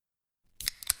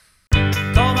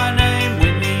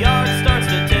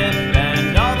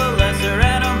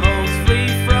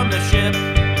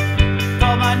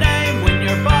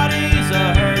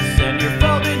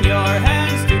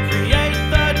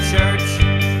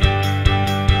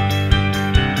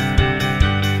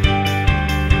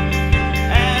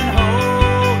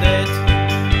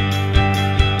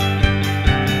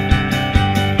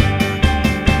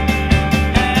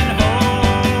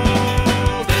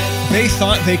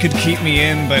thought they could keep me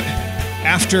in, but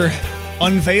after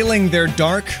unveiling their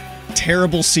dark,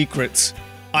 terrible secrets,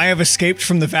 I have escaped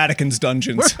from the Vatican's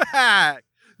dungeons.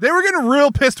 They were getting real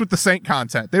pissed with the Saint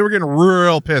content. They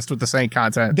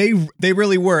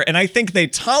really were, and I think they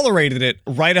tolerated it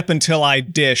right up until I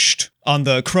dished on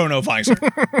the Chronovisor.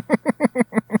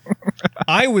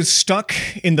 I was stuck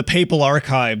in the papal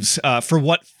archives for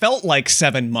what felt like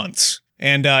 7 months.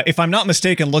 And if I'm not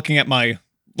mistaken, looking at my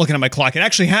clock, it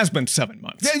actually has been 7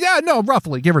 months. No,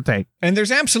 roughly, give or take. And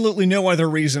there's absolutely no other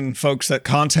reason, folks, that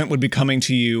content would be coming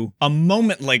to you a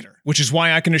moment later, which is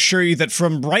why I can assure you that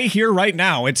from right here, right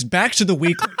now, it's back to the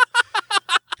weekly.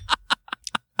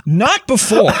 Not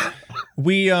before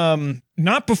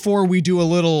we do a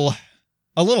little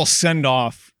send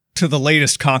off to the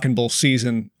latest Cock and Bull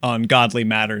season on Godly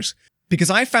Matters, because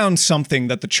I found something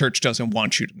that the church doesn't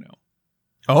want you to know.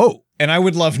 Oh. And I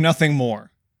would love nothing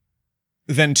more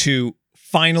than to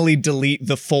finally delete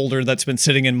the folder that's been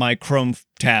sitting in my Chrome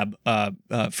tab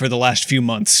for the last few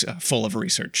months full of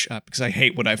research, because I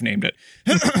hate what I've named it.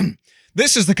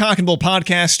 This is the Cock and Bull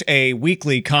Podcast, a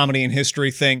weekly comedy and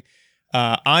history thing.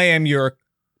 I am your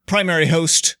primary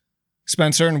host,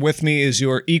 Spencer, and with me is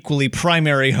your equally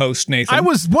primary host, Nathan. I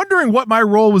was wondering what my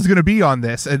role was going to be on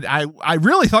this, and I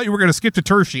really thought you were going to skip to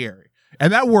tertiary,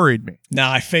 and that worried me.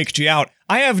 Nah, I faked you out.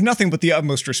 I have nothing but the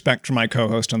utmost respect for my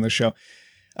co-host on this show.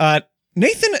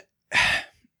 Nathan,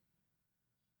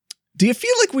 do you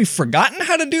feel like we've forgotten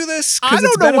how to do this? I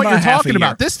don't know what you're talking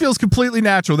about. This feels completely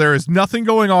natural. There is nothing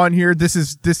going on here. This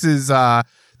is a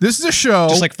show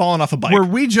just like falling off a bike where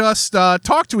we just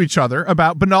talk to each other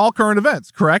about banal current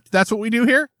events. Correct? That's what we do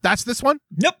here. That's this one.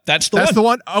 Yep, that's the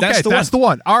one. Okay, that's the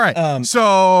one. All right.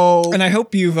 And I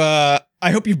hope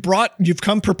you've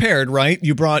come prepared, right?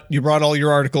 You brought all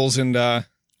your articles and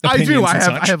I do.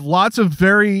 I have lots of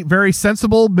very, very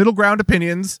sensible middle ground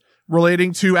opinions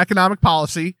relating to economic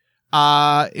policy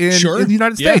in the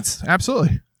United States.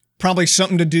 Absolutely. Probably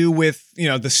something to do with,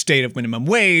 the state of minimum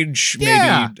wage,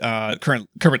 maybe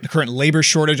current labor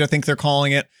shortage, I think they're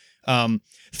calling it.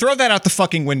 Throw that out the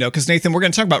fucking window, because Nathan, we're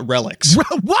going to talk about relics. What?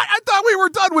 I thought we were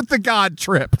done with the God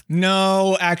trip.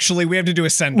 No, actually, we have to do a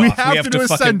send-off. We have to do a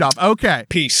send-off. Okay.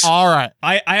 Peace. All right.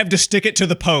 I have to stick it to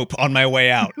the Pope on my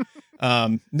way out.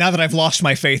 Now that I've lost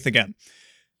my faith again.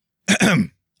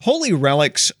 Holy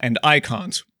relics and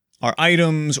icons are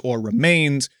items or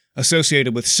remains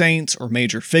associated with saints or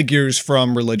major figures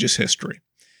from religious history.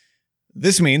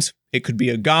 This means it could be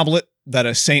a goblet that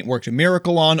a saint worked a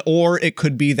miracle on, or it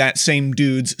could be that same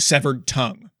dude's severed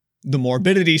tongue. The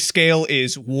morbidity scale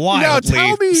is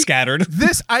wildly scattered.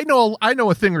 This I know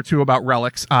a thing or two about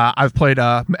relics. I've played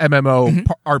MMO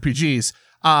RPGs,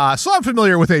 so I'm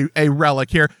familiar with a relic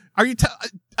here. I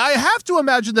have to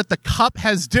imagine that the cup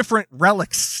has different relic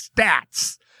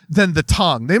stats than the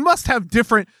tongue. They must have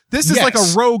different. This is like a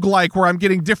roguelike where I'm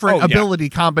getting different ability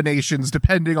combinations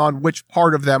depending on which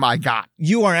part of them I got.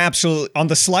 You are absolutely on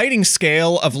the sliding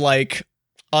scale of like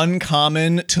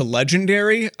uncommon to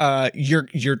legendary.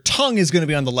 Your tongue is going to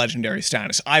be on the legendary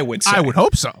status, I would say. I would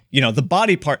hope so. The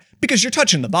body part, because you're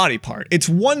touching the body part. It's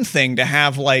one thing to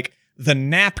have like the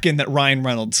napkin that Ryan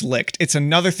Reynolds licked. It's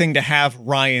another thing to have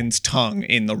Ryan's tongue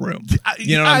in the room.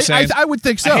 You know what I'm saying? I would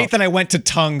think so. I hate that I went to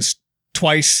tongues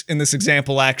twice in this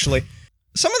example, actually.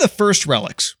 Some of the first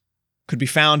relics could be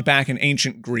found back in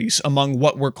ancient Greece among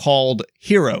what were called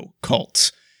hero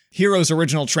cults. Hero's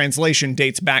original translation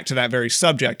dates back to that very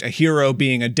subject, a hero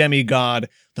being a demigod,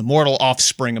 the mortal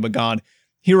offspring of a god.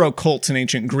 Hero cults in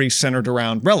ancient Greece centered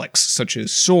around relics, such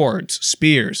as swords,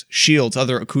 spears, shields,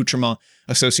 other accoutrements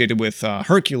associated with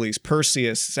Hercules,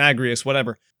 Perseus, Zagreus,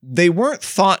 whatever. They weren't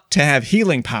thought to have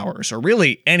healing powers, or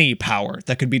really any power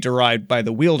that could be derived by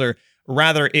the wielder.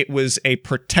 Rather, it was a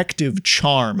protective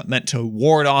charm meant to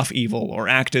ward off evil or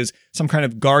act as some kind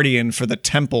of guardian for the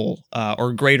temple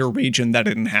or greater region that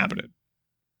it inhabited.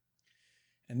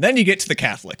 And then you get to the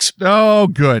Catholics. Oh,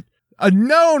 good.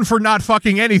 Known for not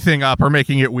fucking anything up or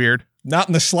making it weird. Not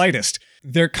in the slightest.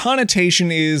 Their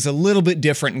connotation is a little bit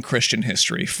different in Christian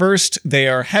history. First, they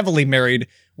are heavily married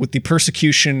with the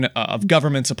persecution of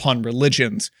governments upon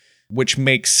religions, which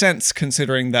makes sense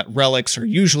considering that relics are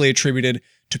usually attributed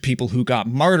to people who got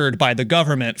martyred by the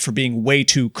government for being way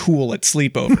too cool at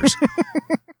sleepovers.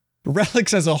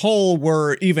 Relics as a whole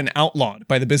were even outlawed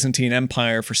by the Byzantine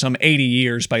Empire for some 80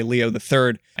 years by Leo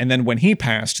III, and then when he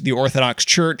passed, the Orthodox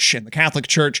Church and the Catholic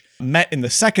Church met in the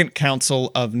Second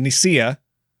Council of Nicaea?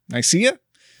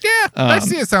 Yeah,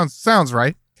 Nicaea sounds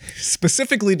right.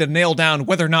 Specifically to nail down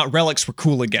whether or not relics were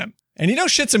cool again. And you know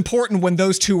shit's important when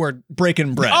those two are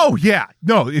breaking bread. Oh yeah,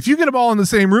 no. If you get them all in the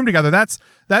same room together,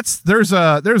 there's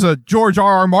a George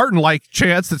R.R. Martin like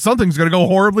chance that something's going to go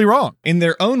horribly wrong. In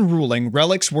their own ruling,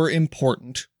 relics were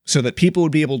important so that people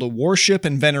would be able to worship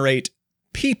and venerate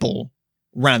people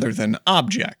rather than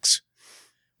objects,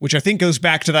 which I think goes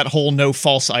back to that whole no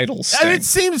false idols thing. And it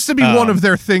seems to be one of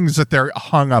their things that they're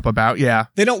hung up about. Yeah,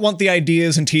 they don't want the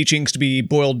ideas and teachings to be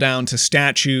boiled down to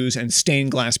statues and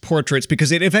stained glass portraits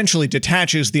because it eventually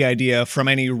detaches the idea from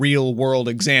any real world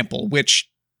example, which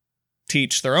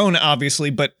teach their own,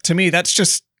 obviously. But to me, that's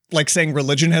just like saying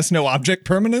religion has no object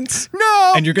permanence.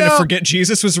 No, and you're going to forget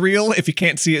Jesus was real if you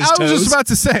can't see his toes. I was just about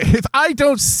to say, if I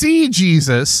don't see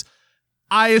Jesus,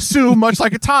 I assume, much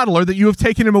like a toddler, that you have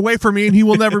taken him away from me and he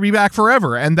will never be back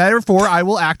forever, and therefore I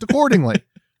will act accordingly.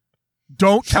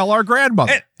 Don't tell our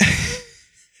grandmother.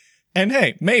 And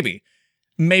hey, maybe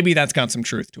that's got some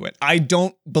truth to it. I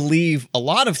don't believe a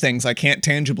lot of things I can't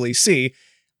tangibly see.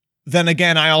 Then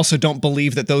again, I also don't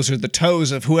believe that those are the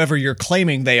toes of whoever you're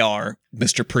claiming they are,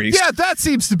 Mr. Priest. Yeah, that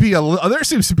seems to be there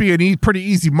seems to be a pretty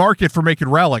easy market for making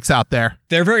relics out there.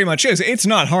 There very much is. It's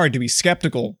not hard to be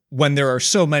skeptical when there are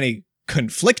so many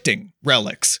conflicting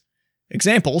relics.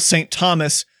 Example, St.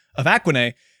 Thomas of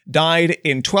Aquin died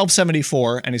in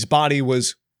 1274, and his body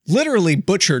was literally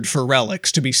butchered for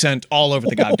relics to be sent all over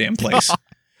the goddamn place.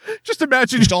 Just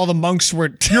imagine. Just all the monks were...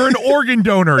 You're an organ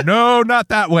donor. No, not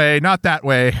that way. Not that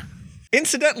way.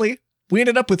 Incidentally, we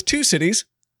ended up with two cities,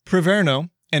 Preverne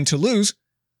and Toulouse,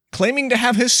 claiming to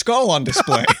have his skull on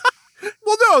display.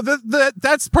 Well, no,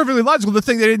 that's perfectly logical. The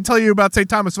thing they didn't tell you about St.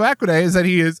 Thomas of Aquin is that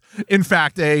he is, in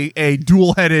fact, a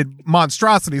dual-headed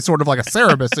monstrosity, sort of like a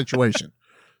Cerberus situation.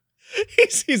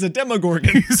 He's a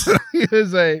demogorgon.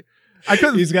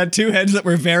 He's got two heads that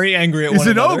were very angry at one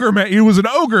another. Ogre man. He was an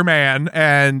ogre man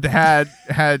and had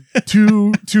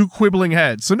two quibbling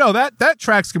heads. So no, that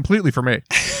tracks completely for me.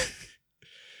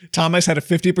 Thomas had a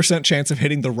 50% chance of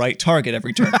hitting the right target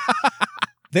every turn.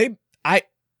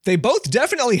 They both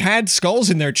definitely had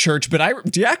skulls in their church, but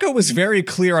Diaco was very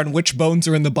clear on which bones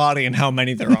are in the body and how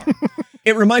many there are.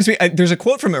 It reminds me, there's a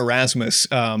quote from Erasmus.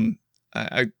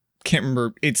 I can't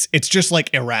remember. It's just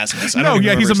like Erasmus. He's a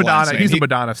Madonna. He's a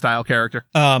Madonna style character.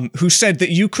 Who said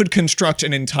that you could construct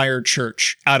an entire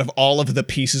church out of all of the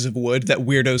pieces of wood that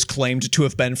weirdos claimed to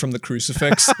have been from the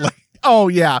crucifix. Oh,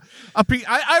 yeah.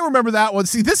 I remember that one.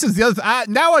 See, this is the other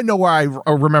now I know where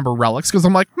I remember relics, because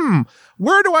I'm like,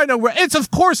 where do I know where? Of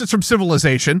course it's from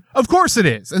Civilization. Of course it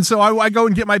is. And so I go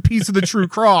and get my piece of the true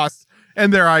cross,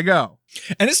 and there I go.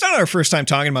 And it's not our first time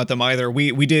talking about them either.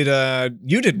 We did,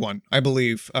 you did one, I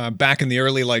believe, back in the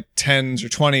early 10s or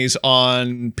 20s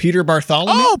on Peter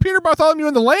Bartholomew. Oh, Peter Bartholomew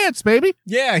and the lance, baby.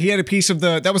 Yeah, he had a piece of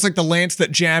that was like the lance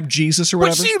that jabbed Jesus or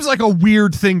whatever. Which seems like a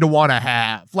weird thing to want to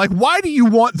have. Like, why do you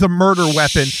want the murder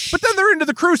weapon? But then they're into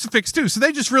the crucifix too, so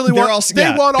they just really want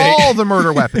all the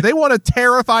murder weapon. They want to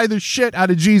terrify the shit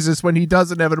out of Jesus when he does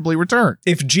inevitably return.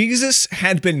 If Jesus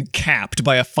had been capped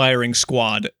by a firing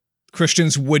squad,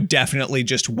 Christians would definitely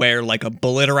just wear like a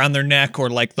bullet around their neck or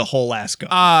like the whole ass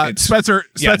gun. Spencer,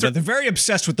 they're very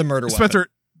obsessed with the murder weapon. Spencer,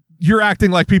 you're acting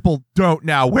like people don't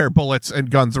now wear bullets and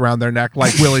guns around their neck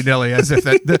like willy-nilly, as if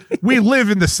we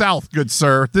live in the South, good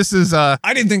sir. This is I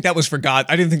didn't think that was for God.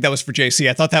 I didn't think that was for JC.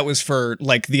 I thought that was for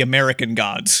like the American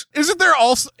gods. Isn't there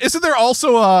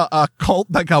also a cult,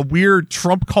 like a weird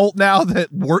Trump cult now that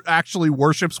actually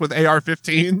worships with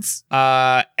AR-15s?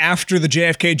 After the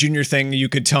JFK Jr. thing, you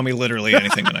could tell me literally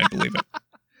anything and I'd believe it.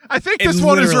 I think this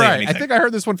one is right. Anything. I think I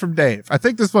heard this one from Dave. I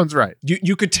think this one's right.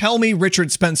 You could tell me Richard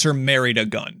Spencer married a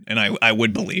gun, and I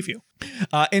would believe you.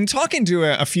 In talking to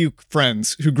a few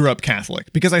friends who grew up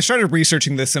Catholic, because I started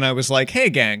researching this and I was like, hey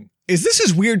gang, is this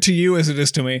as weird to you as it is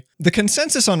to me? The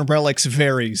consensus on relics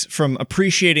varies from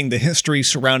appreciating the history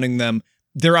surrounding them,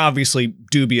 their obviously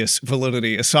dubious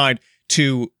validity aside,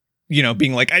 to,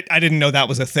 being like, I didn't know that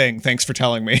was a thing. Thanks for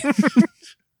telling me.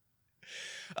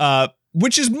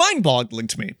 Which is mind-boggling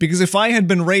to me, because if I had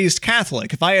been raised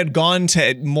Catholic, if I had gone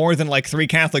to more than 3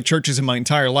 Catholic churches in my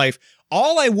entire life,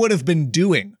 all I would have been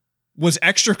doing was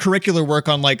extracurricular work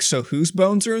on so whose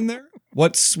bones are in there?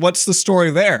 What's the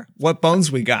story there? What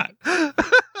bones we got?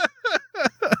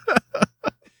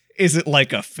 Is it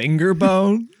like a finger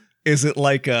bone? Is it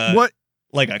like a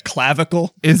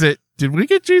clavicle? Is it, did we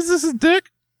get Jesus' dick?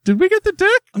 Did we get the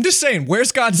dick? I'm just saying,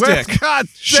 where's God's dick?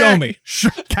 God's Show dick? me.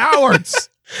 Cowards.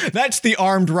 That's the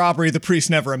armed robbery the priest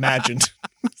never imagined.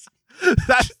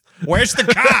 Where's the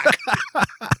cock?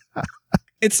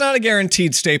 It's not a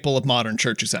guaranteed staple of modern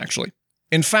churches, actually.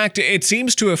 In fact, it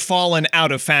seems to have fallen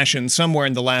out of fashion somewhere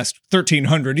in the last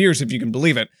 1,300 years, if you can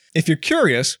believe it. If you're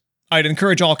curious, I'd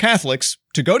encourage all Catholics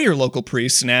to go to your local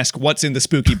priests and ask what's in the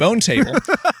spooky bone table.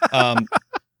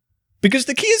 Because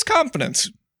the key is confidence.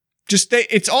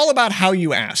 It's all about how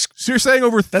you ask. So you're saying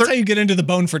that's how you get into the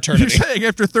bone fraternity. You're saying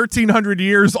after 1,300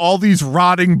 years, all these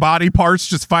rotting body parts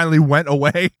just finally went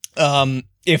away?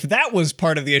 If that was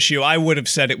part of the issue, I would have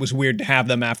said it was weird to have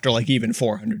them after like even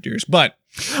 400 years. But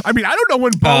I mean, I don't know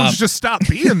when bones just stop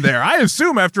being there. I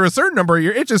assume after a certain number of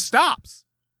years, it just stops.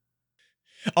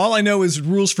 All I know is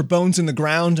rules for bones in the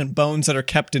ground and bones that are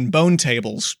kept in bone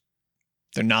tables.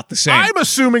 They're not the same. I'm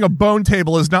assuming a bone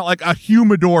table is not like a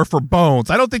humidor for bones.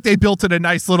 I don't think they built it a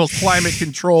nice little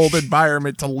climate-controlled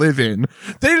environment to live in.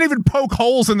 They didn't even poke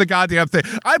holes in the goddamn thing.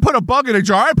 I put a bug in a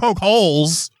jar. I poke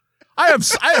holes. I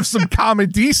have some common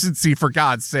decency, for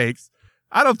God's sakes.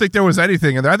 I don't think there was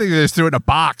anything in there. I think they just threw it in a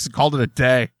box and called it a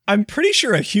day. I'm pretty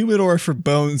sure a humidor for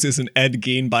bones is an Ed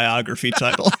Gein biography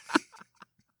title.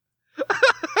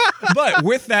 But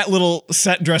with that little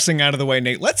set dressing out of the way,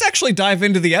 Nate, let's actually dive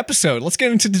into the episode. Let's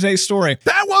get into today's story.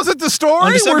 That wasn't the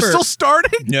story? We're still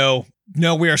starting? No,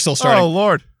 we are still starting. Oh,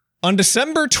 Lord. On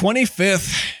December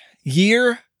 25th,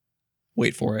 year,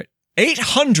 wait for it,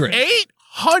 800.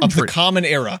 800? Of the Common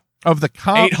Era. Of the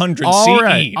 800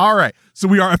 CE. All right. So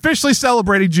we are officially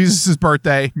celebrating Jesus'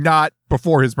 birthday, not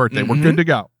before his birthday. We're good to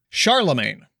go.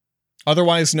 Charlemagne,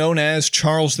 otherwise known as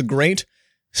Charles the Great,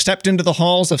 stepped into the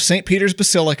halls of St. Peter's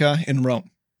Basilica in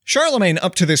Rome. Charlemagne,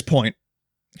 up to this point,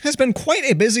 has been quite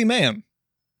a busy man.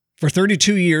 For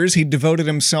 32 years, he devoted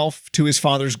himself to his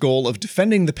father's goal of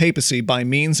defending the papacy by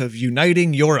means of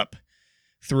uniting Europe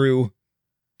through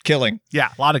killing. Yeah,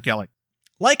 a lot of killing.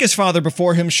 Like his father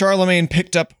before him, Charlemagne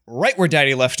picked up right where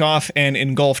Daddy left off and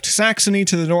engulfed Saxony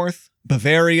to the north,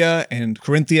 Bavaria and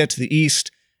Carinthia to the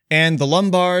east, and the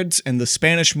Lombards and the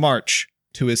Spanish March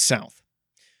to his south.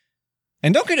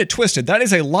 And don't get it twisted, that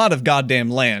is a lot of goddamn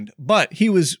land, but he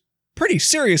was pretty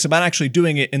serious about actually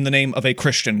doing it in the name of a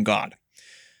Christian god.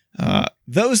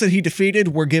 Those that he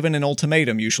defeated were given an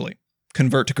ultimatum, usually.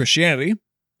 Convert to Christianity,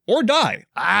 or die.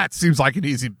 That seems like a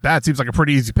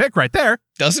pretty easy pick right there.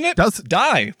 Doesn't it?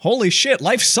 Die. Holy shit,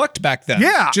 life sucked back then.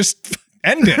 Yeah. Just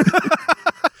end it.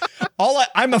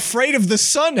 I'm afraid of the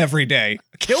sun every day.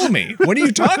 Kill me. What are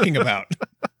you talking about?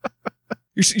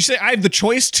 You say I have the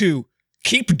choice to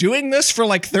keep doing this for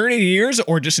like 30 years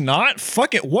or just not?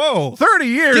 Fuck it. Whoa. 30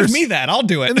 years? Give me that. I'll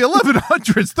do it. In the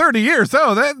 1100s, 30 years.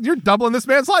 Oh, you're doubling this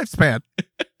man's lifespan.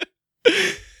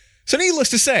 So needless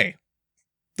to say,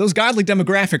 those godly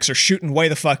demographics are shooting way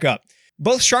the fuck up.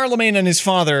 Both Charlemagne and his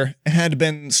father had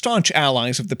been staunch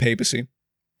allies of the papacy.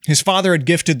 His father had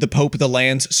gifted the Pope the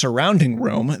lands surrounding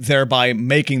Rome, thereby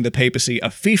making the papacy a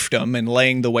fiefdom and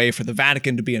laying the way for the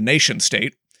Vatican to be a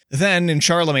nation-state. Then, in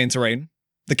Charlemagne's reign,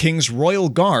 the king's royal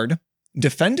guard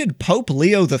defended Pope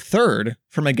Leo III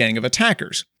from a gang of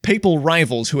attackers, papal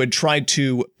rivals who had tried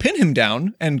to pin him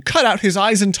down and cut out his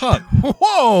eyes and tongue.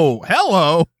 Whoa,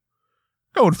 hello.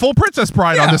 Going full Princess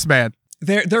Bride on this man.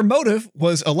 Their motive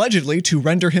was allegedly to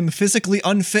render him physically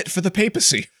unfit for the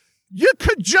papacy. You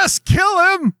could just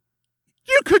kill him.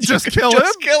 You could just kill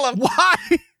him. Why?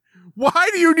 Why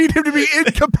do you need him to be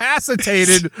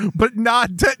incapacitated but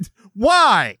not dead?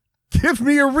 Why? Give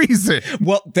me a reason.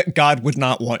 Well, that God would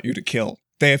not want you to kill.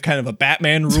 They have kind of a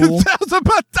Batman rule. I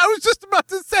was just about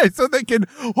to say, so they can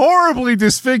horribly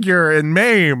disfigure and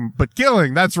maim, but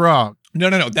killing, that's wrong. No.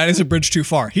 That is a bridge too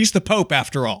far. He's the Pope,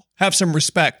 after all. Have some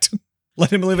respect.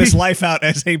 Let him live his life out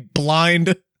as a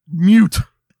blind mute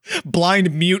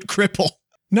cripple.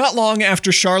 Not long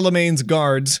after Charlemagne's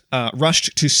guards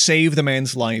rushed to save the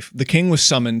man's life, the king was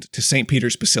summoned to St.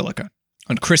 Peter's Basilica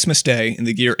on Christmas Day in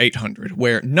the year 800,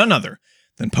 where none other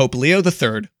than Pope Leo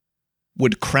III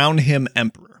would crown him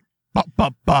emperor.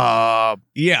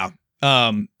 Yeah.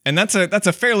 And that's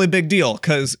a fairly big deal,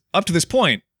 because up to this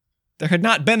point, there had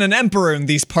not been an emperor in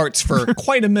these parts for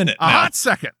quite a minute now. A hot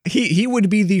second. He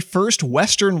would be the first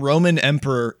Western Roman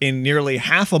emperor in nearly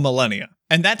half a millennia.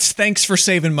 And that's thanks for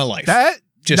saving my life. Not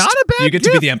a bad You get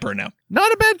to be the emperor now.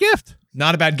 Not a bad gift.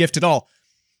 Not a bad gift at all.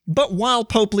 But while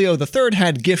Pope Leo III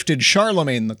had gifted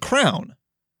Charlemagne the crown,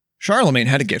 Charlemagne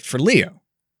had a gift for Leo.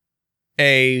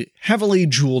 A heavily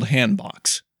jeweled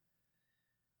handbox.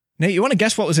 Nate, you want to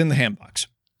guess what was in the handbox?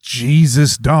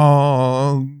 Jesus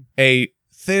dong. A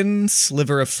thin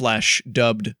sliver of flesh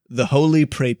dubbed the Holy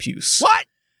Prepuce. What?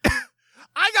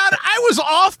 I was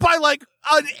off by like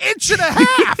an inch and a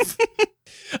half.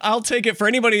 I'll take it for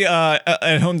anybody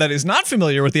at home that is not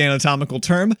familiar with the anatomical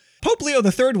term. Pope Leo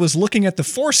III was looking at the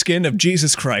foreskin of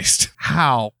Jesus Christ.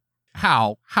 How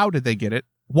did they get it?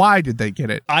 Why did they get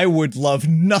it? I would love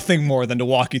nothing more than to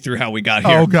walk you through how we got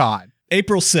here. Oh, God.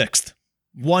 April 6th,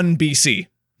 1 BC.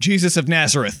 Jesus of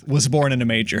Nazareth was born in a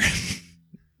manger.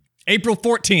 April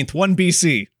 14th, 1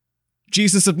 BC.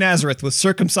 Jesus of Nazareth was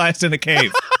circumcised in a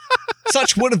cave.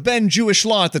 Such would have been Jewish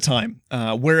law at the time,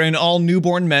 wherein all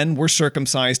newborn men were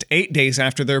circumcised 8 days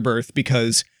after their birth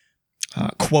because,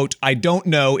 quote, I don't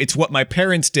know, it's what my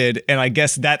parents did, and I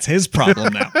guess that's his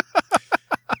problem now.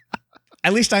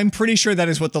 At least I'm pretty sure that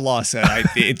is what the law said.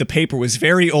 The paper was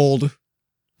very old,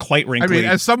 quite wrinkly. I mean,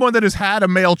 as someone that has had a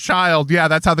male child, yeah,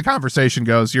 that's how the conversation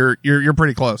goes. You're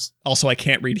pretty close. Also, I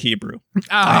can't read Hebrew.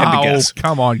 I had to guess.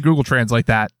 Come on, Google Translate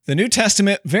that. The New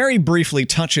Testament very briefly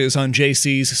touches on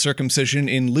JC's circumcision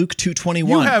in Luke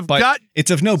 2:21, but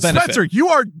it's of no benefit. Spencer, you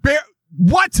are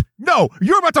what? No,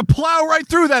 you're about to plow right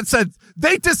through that sentence.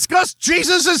 They discuss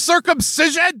Jesus'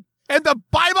 circumcision in the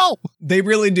Bible. They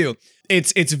really do.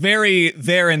 It's very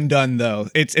there and done, though.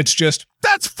 It's just...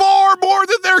 That's far more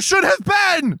than there should have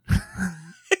been!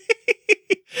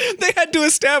 They had to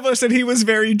establish that he was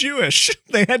very Jewish.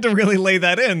 They had to really lay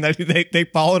that in, that they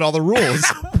followed all the rules.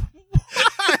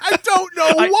 I don't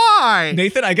know why.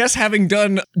 Nathan, I guess having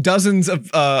done dozens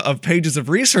of pages of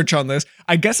research on this,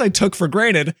 I guess I took for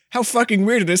granted how fucking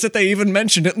weird it is that they even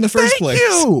mentioned it in the first place.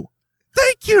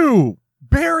 Thank you!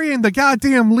 Burying the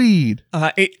goddamn lead.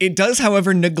 It does,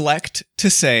 however, neglect to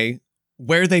say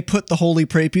where they put the holy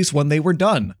prepuce when they were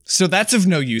done. So that's of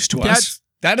no use to us.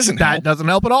 That doesn't help. That doesn't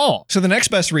help at all. So the next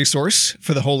best resource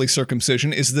for the holy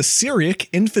circumcision is the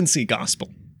Syriac Infancy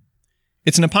Gospel.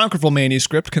 It's an apocryphal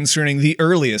manuscript concerning the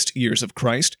earliest years of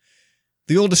Christ.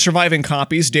 The oldest surviving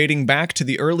copies dating back to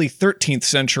the early 13th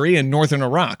century in northern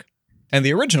Iraq. And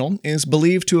the original is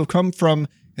believed to have come from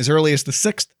as early as the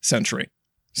 6th century.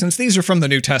 Since these are from the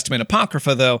New Testament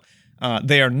Apocrypha, though,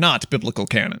 they are not biblical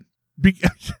canon.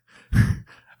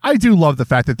 I do love the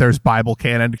fact that there's Bible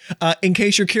canon. In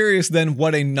case you're curious, then,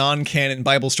 what a non-canon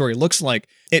Bible story looks like,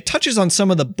 it touches on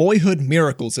some of the boyhood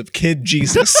miracles of kid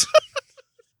Jesus.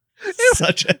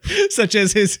 such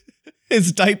as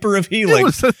his diaper of healing,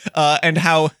 and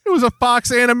how... It was a Fox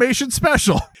animation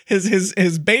special.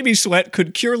 His baby sweat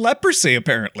could cure leprosy,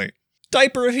 apparently.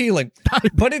 Diaper of healing.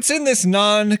 But it's in this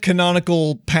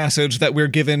non-canonical passage that we're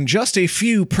given just a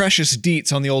few precious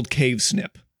deets on the old cave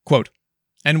snip. Quote,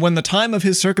 and when the time of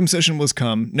his circumcision was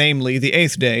come, namely the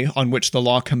 8th day on which the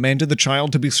law commanded the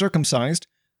child to be circumcised,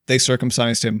 they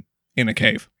circumcised him in a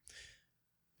cave.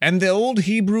 And the old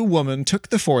Hebrew woman took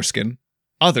the foreskin,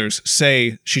 others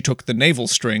say she took the navel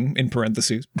string, in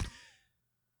parentheses,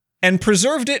 and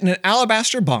preserved it in an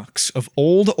alabaster box of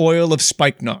old oil of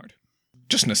spikenard.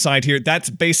 Just an aside here, that's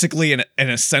basically an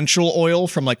essential oil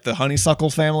from like the honeysuckle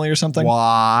family or something.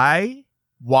 Why?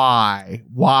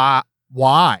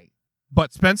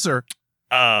 But Spencer,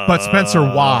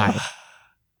 why?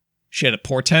 She had a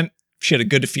portent. She had a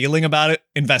good feeling about it.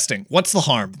 Investing. What's the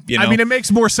harm? You know? I mean, it makes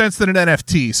more sense than an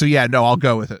NFT. So yeah, no, I'll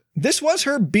go with it. This was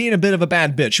her being a bit of a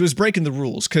bad bitch. She was breaking the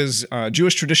rules because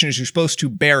Jewish tradition is you're supposed to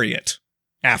bury it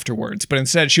afterwards. But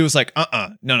instead, she was like,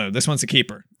 no, this one's a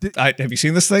keeper. Have you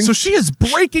seen this thing? So she is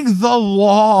breaking the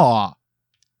law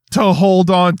to hold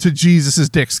on to Jesus's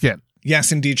dick skin.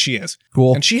 Yes, indeed she is.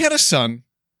 Cool. And she had a son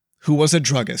who was a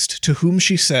druggist, to whom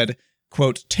she said,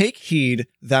 quote, take heed,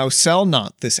 thou sell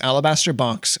not this alabaster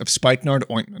box of spikenard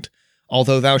ointment,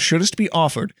 although thou shouldest be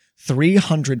offered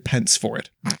 300 pence for it.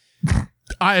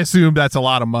 I assume that's a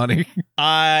lot of money.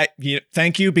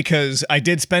 Thank you, because I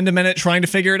did spend a minute trying to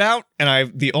figure it out,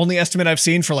 and the only estimate I've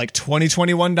seen for like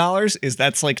 $21 is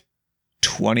that's like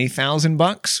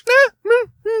 $20,000.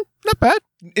 Not bad.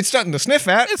 It's nothing to sniff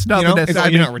at. It's nothing.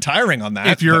 You're not retiring on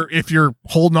that. If you're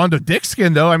holding on to dick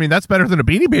skin, though, I mean, that's better than a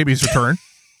Beanie Babies return.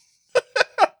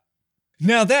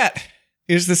 Now that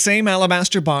is the same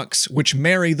alabaster box which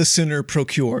Mary the sinner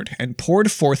procured, and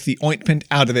poured forth the ointment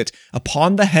out of it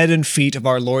upon the head and feet of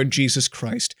our Lord Jesus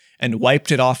Christ, and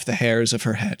wiped it off the hairs of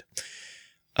her head.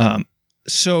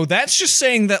 So that's just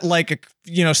saying that, like,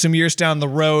 some years down the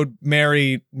road,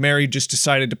 Mary just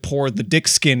decided to pour the dick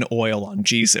skin oil on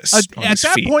Jesus. At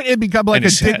that point, it become like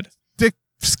a dick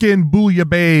skin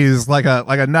bouillabaisse, like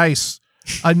a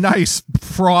nice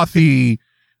frothy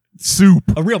soup.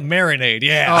 A real marinade,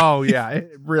 yeah. Oh, yeah. It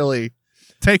really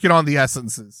taking on the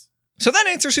essences. So that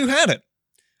answers who had it.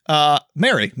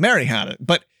 Mary. Mary had it.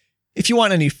 But if you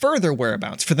want any further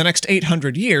whereabouts for the next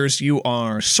 800 years, you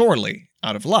are sorely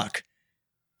out of luck.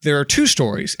 There are two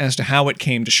stories as to how it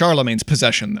came to Charlemagne's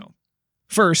possession, though.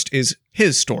 First is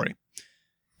his story,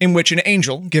 in which an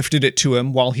angel gifted it to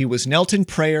him while he was knelt in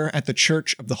prayer at the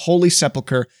Church of the Holy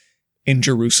Sepulchre in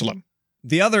Jerusalem.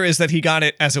 The other is that he got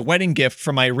it as a wedding gift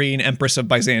from Irene, Empress of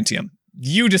Byzantium.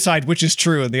 You decide which is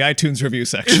true in the iTunes review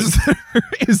section.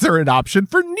 Is there an option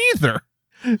for neither?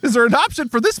 Is there an option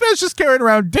for this man's just carrying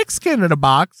around dick skin in a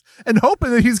box and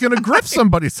hoping that he's going to grift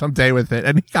somebody someday with it?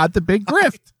 And he got the big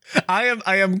grift. I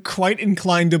am quite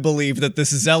inclined to believe that this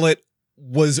zealot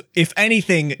was, if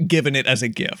anything, given it as a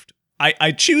gift.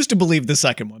 I choose to believe the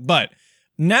second one, but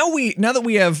now that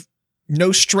we have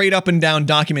no straight up and down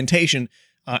documentation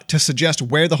to suggest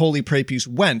where the holy prepuce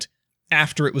went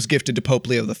after it was gifted to Pope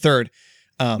Leo III,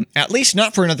 at least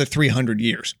not for another 300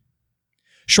 years.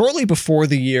 Shortly before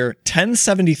the year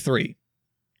 1073,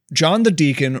 John the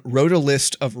Deacon wrote a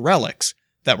list of relics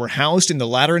that were housed in the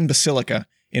Lateran Basilica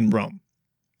in Rome,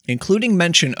 including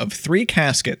mention of 3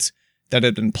 caskets that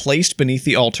had been placed beneath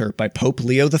the altar by Pope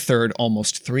Leo III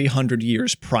almost 300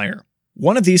 years prior.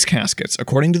 One of these caskets,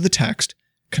 according to the text,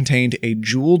 contained a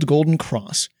jeweled golden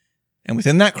cross, and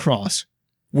within that cross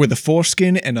were the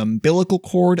foreskin and umbilical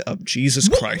cord of Jesus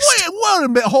Christ. Wait a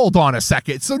minute, hold on a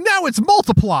second. So now it's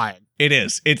multiplying. It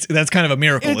is. That's kind of a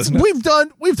miracle, isn't it? We've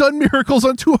done miracles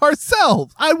unto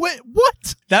ourselves. I went,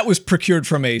 what? That was procured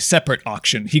from a separate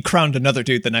auction. He crowned another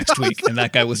dude the next week, and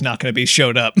that guy was not going to be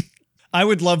showed up. I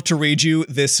would love to read you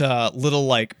this little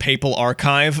like papal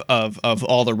archive of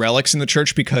all the relics in the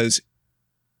church, because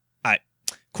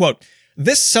quote,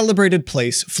 "This celebrated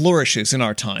place flourishes in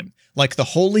our time, like the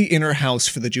holy inner house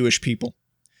for the Jewish people.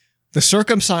 The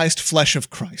circumcised flesh of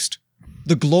Christ,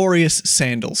 the glorious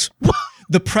sandals,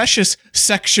 the precious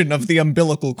section of the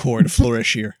umbilical cord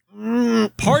flourish here.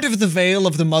 Part of the veil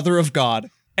of the Mother of God,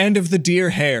 and of the dear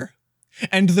hair,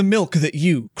 and the milk that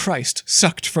you, Christ,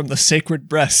 sucked from the sacred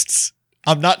breasts."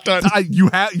 I'm not done.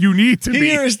 You need to be.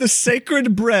 Here is the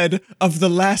sacred bread of the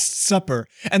Last Supper,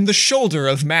 and the shoulder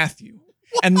of Matthew,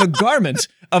 and the garment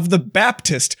of the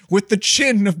Baptist with the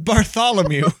chin of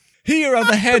Bartholomew. Here are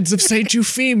the heads of Saint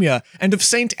Euphemia and of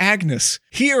Saint Agnes.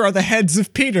 Here are the heads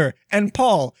of Peter and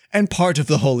Paul and part of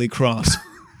the Holy Cross.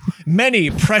 Many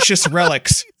precious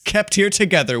relics kept here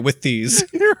together with these.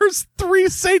 Here's 3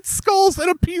 saint skulls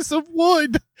and a piece of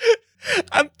wood.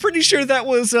 I'm pretty sure that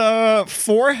was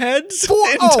 4 heads.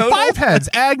 Total. 5 heads.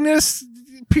 Agnes,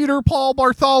 Peter, Paul,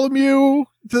 Bartholomew.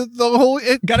 The whole.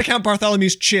 Gotta count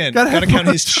Bartholomew's chin. Gotta count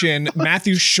his chin.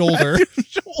 Matthew's shoulder.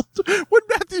 When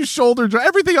Matthew's shoulder,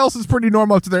 everything else is pretty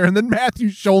normal up to there, and then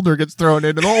Matthew's shoulder gets thrown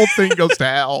in, and the whole thing goes to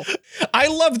hell. I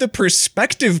love the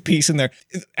perspective piece in there,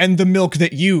 and the milk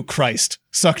that you, Christ,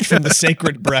 sucked from the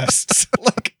sacred breasts.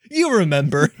 Like, you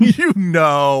remember. You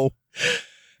know.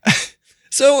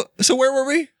 So where were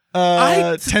we?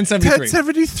 1073.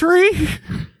 1073?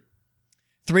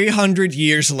 300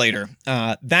 years later,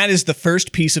 that is the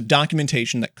first piece of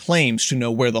documentation that claims to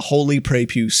know where the holy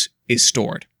prepuce is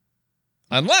stored.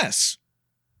 Unless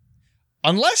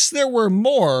there were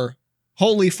more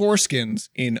holy foreskins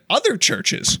in other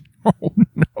churches. Oh,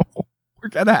 no. We're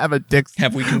going to have a dick.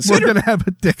 Have we considered? We're going to have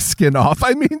a dick skin off.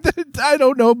 I mean, I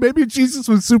don't know. Maybe Jesus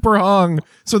was super hung,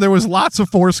 so there was lots of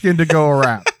foreskin to go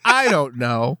around. I don't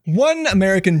know. One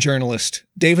American journalist,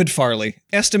 David Farley,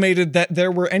 estimated that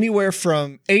there were anywhere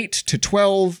from 8 to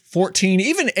 12, 14,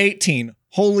 even 18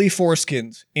 holy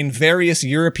foreskins in various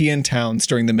European towns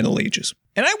during the Middle Ages.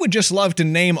 And I would just love to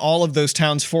name all of those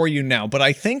towns for you now, but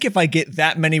I think if I get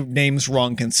that many names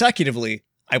wrong consecutively,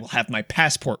 I will have my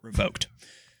passport revoked.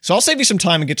 So I'll save you some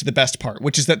time and get to the best part,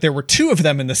 which is that there were 2 of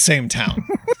them in the same town.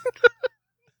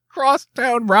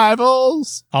 Crosstown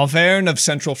rivals. Auvergne of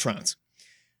central France.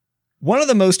 One of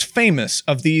the most famous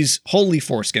of these holy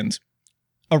foreskins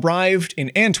arrived in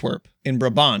Antwerp in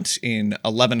Brabant in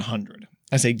 1100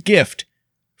 as a gift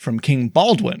from King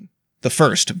Baldwin I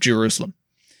of Jerusalem.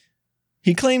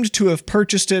 He claimed to have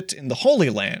purchased it in the Holy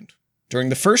Land during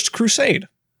the First Crusade.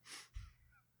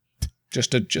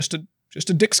 Just a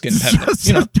dickskin peddler.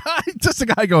 Just a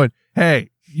guy going, "Hey,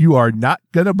 you are not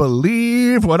gonna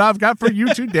believe what I've got for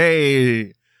you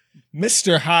today,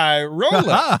 Mr. High Roller."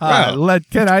 Wow.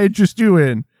 Can I interest you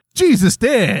in Jesus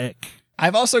Dick?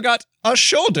 I've also got a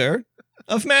shoulder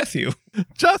of Matthew.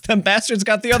 Just them bastards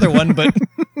got the other one, but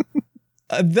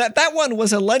that one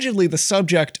was allegedly the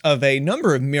subject of a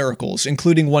number of miracles,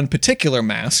 including one particular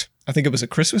mass. I think it was a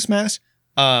Christmas mass.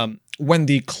 When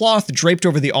the cloth draped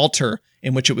over the altar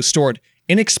in which it was stored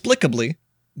inexplicably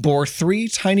bore 3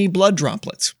 tiny blood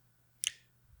droplets.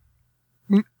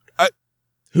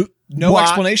 No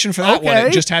explanation for that one.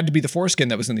 It just had to be the foreskin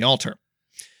that was in the altar.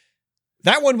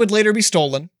 That one would later be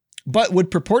stolen, but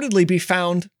would purportedly be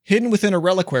found hidden within a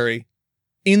reliquary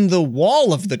in the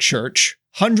wall of the church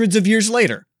hundreds of years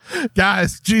later.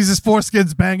 Guys, Jesus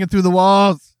foreskin's banging through the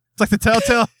walls. It's like the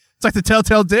telltale. It's like the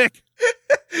telltale dick.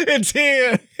 It's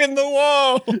here in the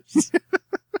wall.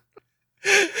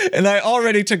 And I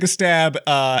already took a stab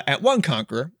at one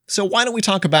conqueror, so why don't we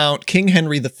talk about King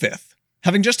Henry V?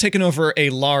 Having just taken over a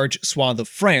large swath of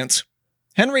France,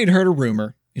 Henry had heard a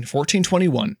rumor in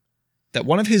 1421 that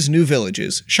one of his new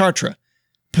villages, Chartres,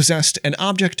 possessed an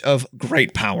object of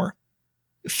great power.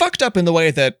 Fucked up in the way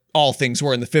that all things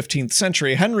were in the 15th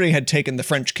century, Henry had taken the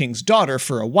French king's daughter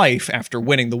for a wife after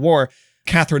winning the war,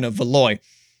 Catherine of Valois,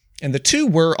 and the two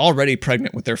were already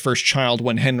pregnant with their first child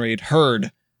when Henry had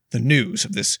heard the news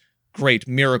of this great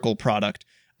miracle product.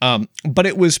 But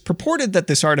it was purported that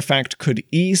this artifact could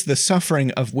ease the suffering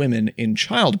of women in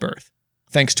childbirth,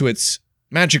 thanks to its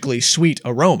magically sweet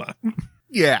aroma.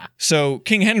 Yeah. So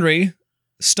King Henry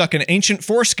stuck an ancient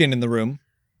foreskin in the room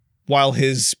while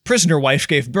his prisoner wife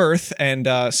gave birth, and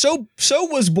so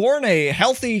was born a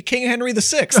healthy King Henry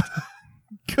VI.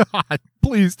 God,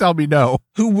 please tell me no.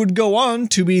 Who would go on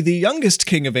to be the youngest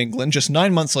king of England just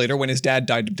 9 months later when his dad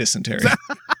died of dysentery.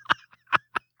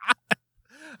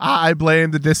 I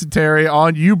blame the dysentery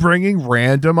on you bringing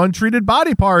random untreated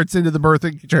body parts into the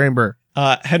birthing chamber.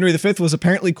 Henry V was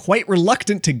apparently quite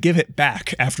reluctant to give it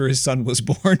back after his son was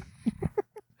born.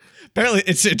 Apparently,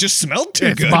 it just smelled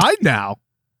too good. It's mine now.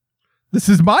 This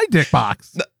is my dick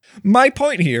box. My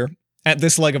point here, at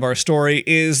this leg of our story,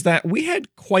 is that we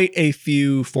had quite a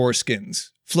few foreskins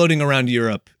floating around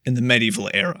Europe in the medieval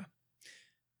era.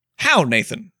 How,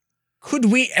 Nathan, could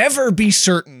we ever be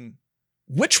certain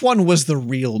which one was the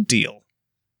real deal?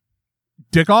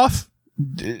 Dick off?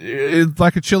 It's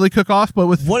like a chili cook-off, but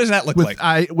with... What does that look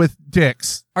like? With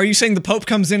dicks. Are you saying the Pope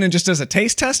comes in and just does a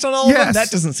taste test on all of them?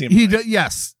 That doesn't seem right.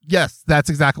 Yes,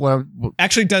 that's exactly what I'm...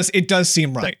 Actually, it does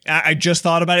seem right. I just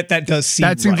thought about it. That does seem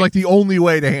right. That seems like the only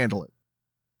way to handle it.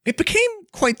 It became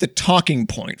quite the talking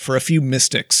point for a few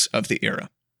mystics of the era.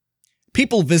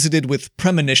 People visited with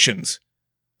premonitions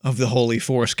of the holy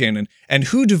foreskin and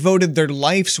who devoted their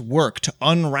life's work to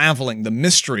unraveling the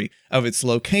mystery of its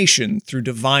location through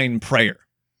divine prayer.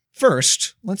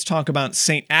 First, let's talk about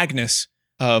St. Agnes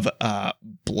of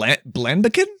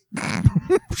Blankenburg?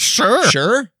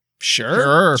 Sure.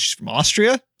 She's from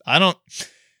Austria.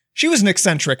 She was an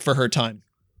eccentric for her time,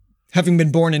 having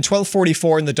been born in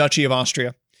 1244 in the Duchy of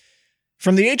Austria.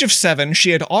 From the age of 7,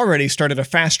 she had already started a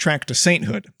fast track to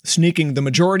sainthood, sneaking the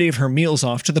majority of her meals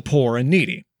off to the poor and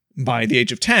needy. By the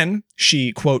age of 10,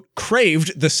 she, quote,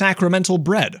 craved the sacramental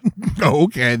bread.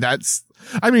 Okay,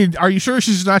 are you sure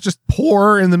she's not just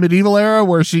poor in the medieval era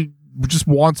where she just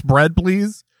wants bread,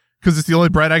 please? Because it's the only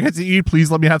bread I get to eat. Please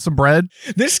let me have some bread.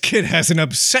 This kid has an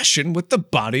obsession with the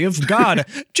body of God.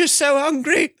 Just so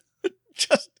hungry.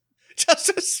 Just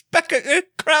a speck of a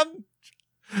crumb.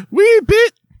 Wee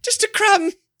bit. Just a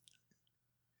crumb.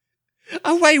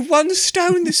 I weigh 1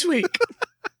 stone this week.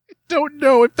 Don't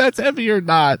know if that's heavy or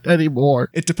not anymore.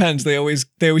 It depends. They always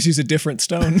use a different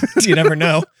stone. You never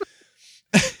know.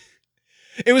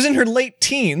 It was in her late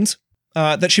teens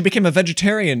that she became a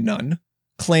vegetarian nun,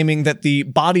 claiming that the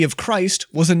body of Christ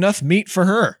was enough meat for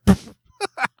her.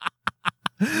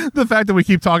 The fact that we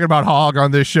keep talking about hog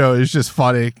on this show is just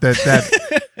funny.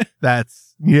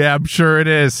 That's yeah, I'm sure it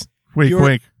is. Wink,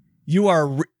 wink. You are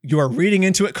reading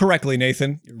into it correctly,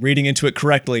 Nathan. You're reading into it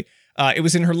correctly. It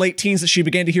was in her late teens that she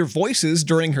began to hear voices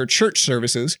during her church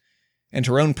services and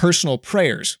her own personal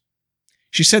prayers.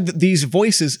 She said that these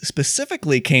voices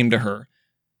specifically came to her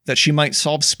that she might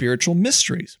solve spiritual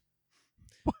mysteries.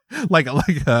 Like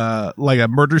a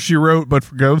Murder, She Wrote, but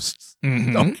for ghosts?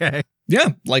 Mm-hmm. Okay.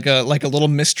 Yeah, like a little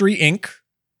Mystery Inc.,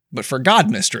 but for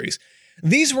God mysteries.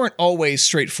 These weren't always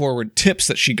straightforward tips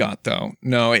that she got, though.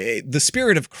 No, the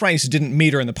Spirit of Christ didn't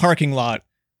meet her in the parking lot,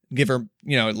 give her,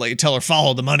 tell her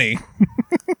follow the money.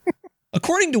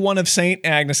 According to one of St.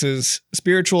 Agnes's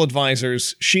spiritual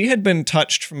advisors, she had been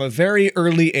touched from a very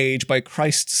early age by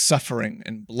Christ's suffering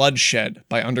and bloodshed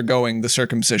by undergoing the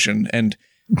circumcision, and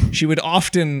she would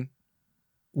often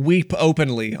weep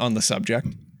openly on the subject.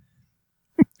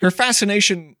 Her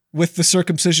fascination with the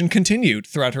circumcision continued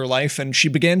throughout her life, and she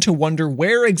began to wonder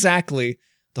where exactly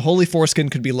the holy foreskin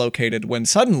could be located when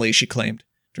suddenly, she claimed,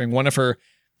 during one of her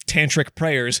tantric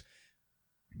prayers,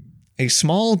 a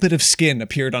small bit of skin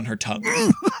appeared on her tongue,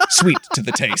 sweet to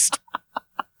the taste.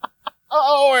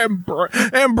 Oh,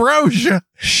 ambrosia.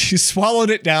 She swallowed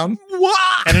it down,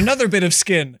 what? And another bit of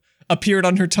skin appeared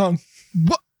on her tongue.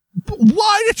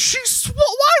 Why did she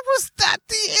why was that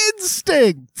the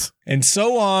instinct? And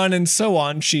so on and so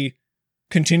on. She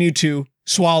continued to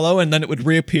swallow, and then it would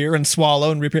reappear and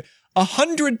swallow and reappear.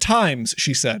 100 times,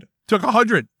 she said. Took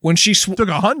 100. Took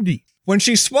 100. When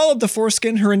she swallowed the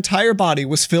foreskin, her entire body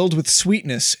was filled with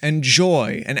sweetness and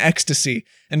joy and ecstasy,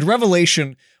 and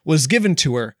revelation was given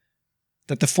to her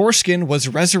that the foreskin was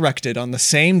resurrected on the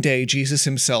same day Jesus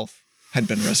himself had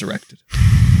been resurrected.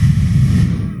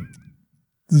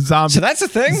 Zombie. So that's a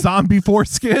thing. Zombie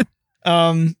foreskin.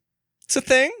 It's a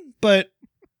thing, but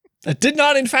that did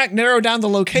not, in fact, narrow down the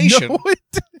location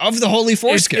of the holy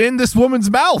foreskin. It's in this woman's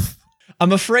mouth.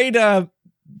 I'm afraid,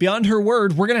 beyond her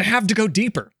word, we're going to have to go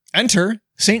deeper. Enter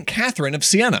St. Catherine of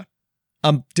Siena,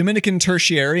 a Dominican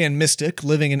tertiary and mystic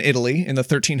living in Italy in the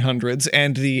 1300s,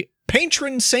 and the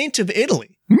patron saint of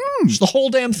Italy. It's the whole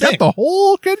damn thing. Got the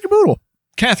whole kid caboodle.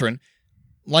 Catherine,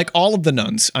 like all of the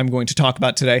nuns I'm going to talk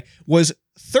about today, was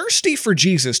thirsty for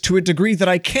Jesus to a degree that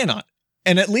I cannot,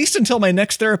 and at least until my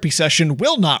next therapy session,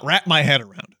 will not wrap my head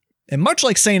around. And much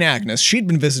like St. Agnes, she'd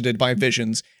been visited by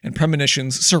visions and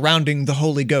premonitions surrounding the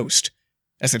Holy Ghost.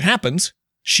 As it happens,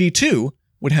 she too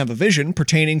would have a vision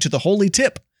pertaining to the Holy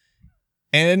Tip,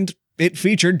 and it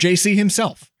featured JC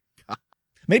himself.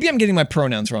 Maybe I'm getting my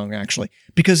pronouns wrong, actually,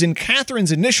 because in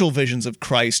Catherine's initial visions of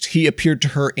Christ, he appeared to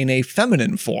her in a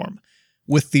feminine form,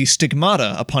 with the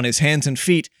stigmata upon his hands and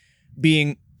feet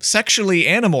being sexually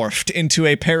anamorphed into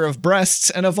a pair of breasts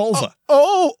and a vulva.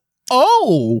 Oh.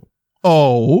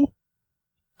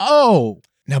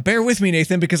 Now bear with me,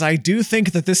 Nathan, because I do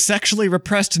think that this sexually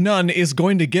repressed nun is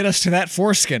going to get us to that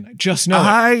foreskin. I just know it.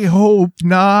 I hope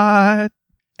not.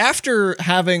 After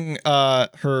having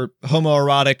her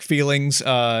homoerotic feelings,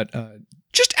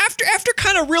 just after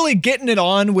kind of really getting it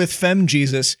on with Femme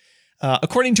Jesus,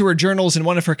 according to her journals and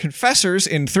one of her confessors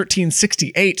in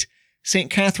 1368,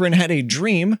 St. Catherine had a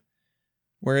dream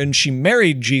wherein she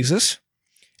married Jesus,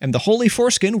 and the holy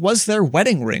foreskin was their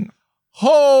wedding ring.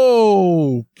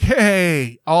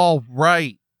 Okay. All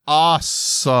right.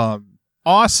 Awesome.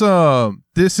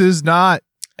 This is not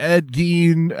Ed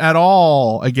Gein at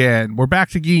all again. We're back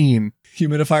to Gein.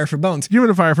 Humidifier for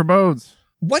bones.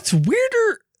 What's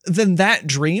weirder than that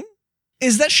dream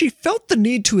is that she felt the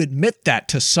need to admit that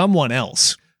to someone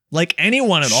else. Like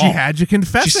anyone at all. She had to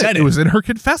confess it. It was in her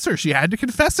confessor. She had to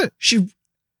confess it. She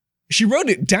wrote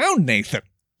it down, Nathan.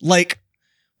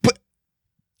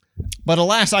 But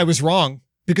alas, I was wrong,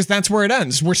 because that's where it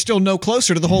ends. We're still no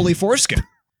closer to the holy foreskin.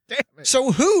 Damn it.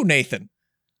 So who, Nathan,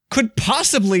 could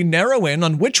possibly narrow in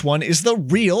on which one is the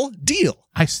real deal?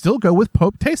 I still go with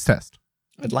Pope Taste Test.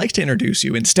 I'd like to introduce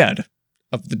you, instead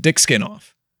of the dick skin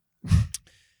off,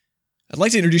 I'd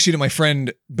like to introduce you to my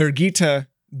friend Birgitta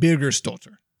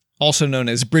Birgersdotter, also known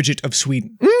as Bridget of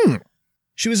Sweden.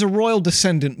 She was a royal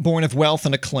descendant born of wealth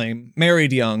and acclaim,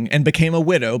 married young, and became a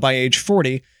widow by age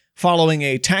 40 following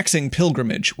a taxing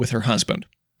pilgrimage with her husband.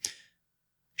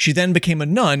 She then became a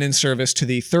nun in service to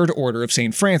the Third Order of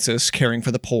St. Francis, caring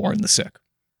for the poor and the sick.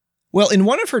 Well, in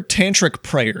one of her tantric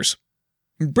prayers,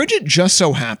 Bridget just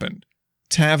so happened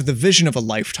to have the vision of a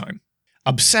lifetime.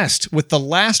 Obsessed with the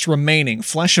last remaining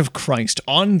flesh of Christ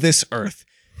on this earth,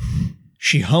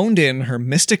 she honed in her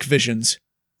mystic visions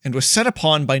and was set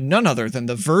upon by none other than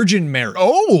the Virgin Mary,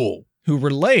 who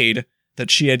relayed that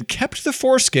she had kept the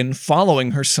foreskin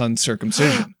following her son's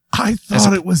circumcision. I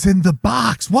thought it was in the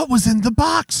box. What was in the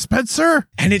box, Spencer?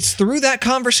 And it's through that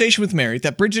conversation with Mary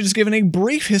that Bridget is given a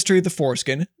brief history of the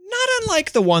foreskin, not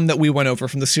unlike the one that we went over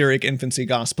from the Syriac Infancy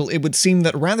Gospel. It would seem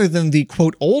that rather than the,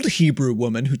 quote, old Hebrew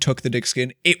woman who took the dick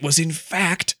skin, it was in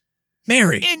fact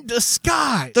Mary. In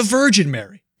disguise. The Virgin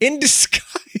Mary. In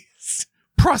disguise.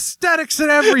 Prosthetics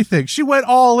and everything. She went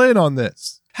all in on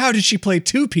this. How did she play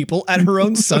two people at her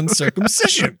own son's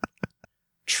circumcision?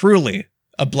 Truly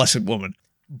a blessed woman.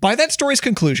 By that story's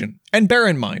conclusion, and bear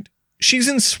in mind, she's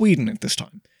in Sweden at this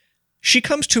time, she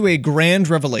comes to a grand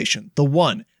revelation. The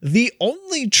one, the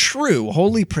only true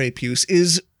holy prepuce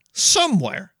is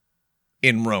somewhere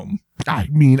in Rome. I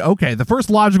mean, okay, the first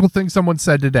logical thing someone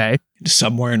said today.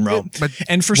 Somewhere in Rome. But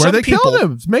and for where some they people, killed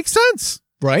him. Makes sense.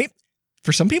 Right?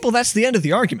 For some people, that's the end of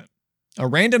the argument. A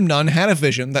random nun had a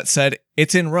vision that said,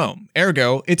 it's in Rome.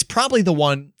 Ergo, it's probably the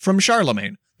one from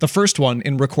Charlemagne, the first one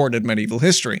in recorded medieval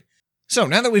history. So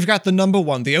now that we've got the number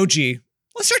one, the OG,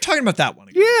 let's start talking about that one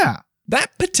again. Yeah.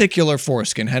 That particular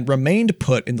foreskin had remained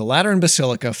put in the Lateran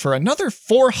Basilica for another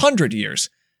 400 years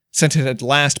since it had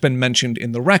last been mentioned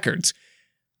in the records,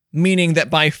 meaning that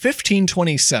by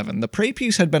 1527, the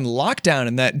prepuce had been locked down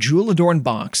in that jewel-adorned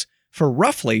box for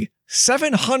roughly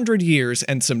 700 years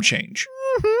and some change.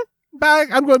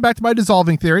 I'm going back to my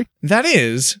dissolving theory. That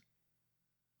is,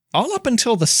 all up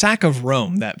until the sack of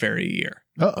Rome that very year.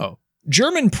 Uh-oh.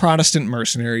 German Protestant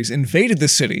mercenaries invaded the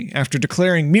city after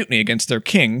declaring mutiny against their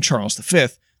king, Charles V,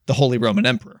 the Holy Roman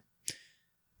Emperor.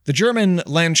 The German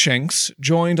Landschenks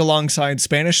joined alongside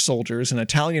Spanish soldiers and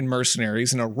Italian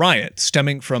mercenaries in a riot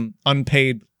stemming from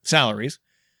unpaid salaries.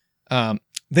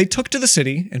 They took to the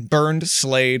city and burned,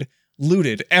 slayed,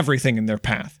 looted everything in their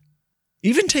path,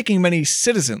 even taking many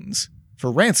citizens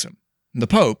for ransom. The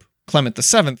Pope, Clement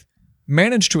VII,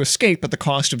 managed to escape at the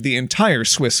cost of the entire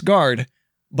Swiss Guard,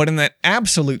 but in that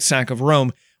absolute sack of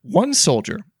Rome, one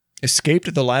soldier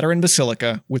escaped the Lateran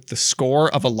Basilica with the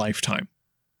score of a lifetime.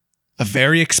 A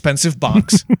very expensive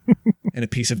box and a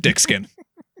piece of dick skin.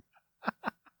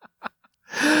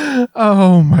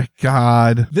 Oh my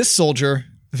God. This soldier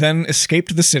then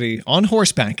escaped the city on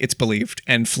horseback, it's believed,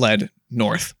 and fled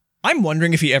north. I'm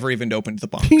wondering if he ever even opened the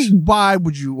box. Why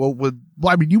would you? Well,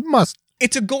 I mean, you must.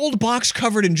 It's a gold box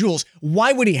covered in jewels.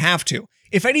 Why would he have to?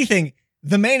 If anything,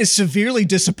 the man is severely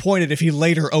disappointed if he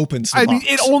later opens the box. I mean,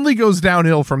 it only goes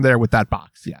downhill from there with that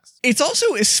box, yes. It's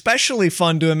also especially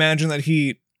fun to imagine that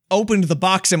he opened the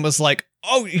box and was like,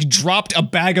 oh, he dropped a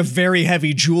bag of very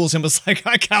heavy jewels and was like,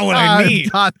 I got what I need. I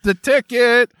got the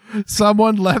ticket.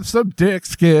 Someone left some dick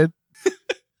skin.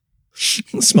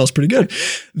 It smells pretty good.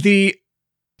 The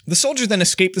soldier then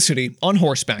escaped the city on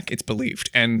horseback, it's believed,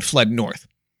 and fled north.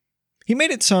 He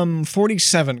made it some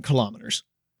 47 kilometers,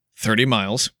 30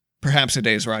 miles, perhaps a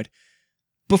day's ride,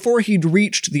 before he'd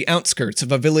reached the outskirts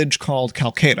of a village called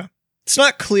Calcata. It's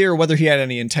not clear whether he had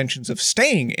any intentions of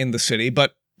staying in the city,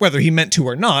 but whether he meant to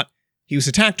or not, he was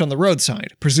attacked on the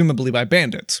roadside, presumably by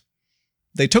bandits.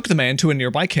 They took the man to a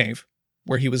nearby cave,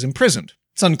 where he was imprisoned.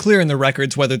 It's unclear in the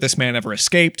records whether this man ever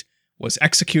escaped, was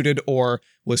executed, or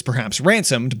was perhaps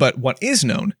ransomed, but what is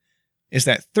known is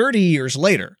that 30 years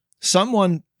later,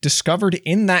 someone discovered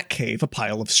in that cave a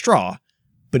pile of straw,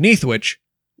 beneath which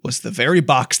was the very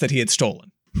box that he had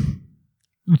stolen.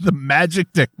 The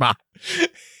magic dick box.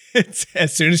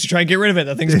 As soon as you try and get rid of it,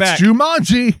 that thing's back.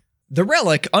 Jumanji. The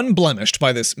relic, unblemished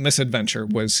by this misadventure,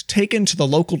 was taken to the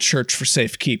local church for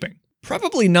safekeeping.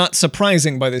 Probably not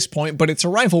surprising by this point, but its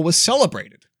arrival was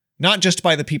celebrated, not just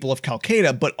by the people of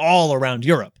Calcata, but all around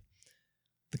Europe.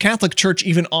 The Catholic Church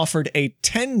even offered a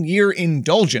 10-year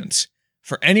indulgence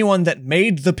for anyone that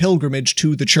made the pilgrimage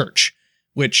to the church,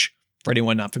 which, for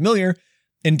anyone not familiar,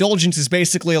 indulgence is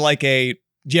basically like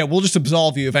we'll just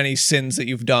absolve you of any sins that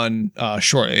you've done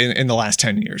in the last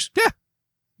 10 years. Yeah.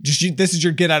 This is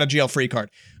your get-out-of-jail-free card.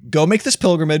 Go make this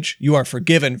pilgrimage. You are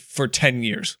forgiven for 10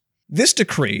 years. This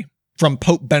decree from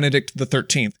Pope Benedict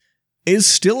XIII is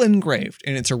still engraved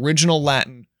in its original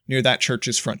Latin near that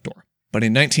church's front door. But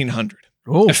in 1900,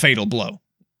 a fatal blow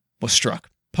was struck.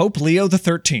 Pope Leo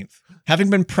XIII, having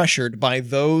been pressured by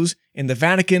those in the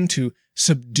Vatican to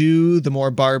subdue the more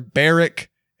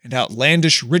barbaric and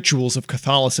outlandish rituals of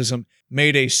Catholicism,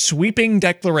 made a sweeping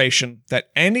declaration that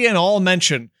any and all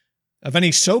mention of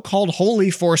any so-called holy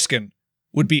foreskin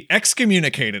would be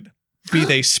excommunicated, be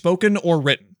they spoken or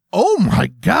written. Oh my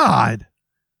God.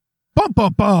 Bum,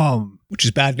 bum, bum. Which is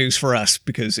bad news for us,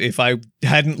 because if I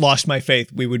hadn't lost my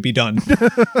faith, we would be done.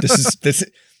 This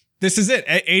is it.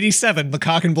 At 87, the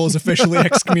Cock and Bull is officially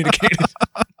excommunicated.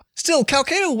 Still,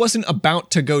 Calcata wasn't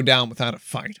about to go down without a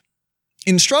fight.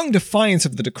 In strong defiance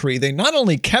of the decree, they not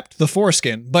only kept the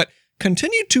foreskin, but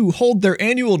continued to hold their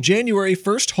annual January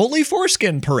 1st Holy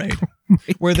Foreskin Parade,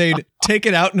 where they'd take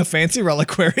it out in a fancy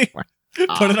reliquary,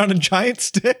 put it on a giant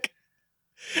stick,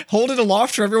 hold it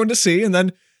aloft for everyone to see, and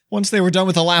then once they were done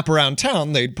with a lap around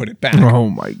town, they'd put it back. Oh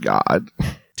my God.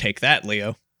 Take that,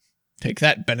 Leo. Take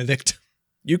that, Benedict.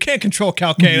 You can't control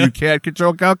Calcata. You can't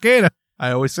control Calcata. I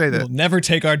always say that. We'll never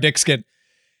take our dick skin.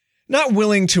 Not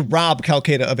willing to rob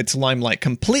Calcata of its limelight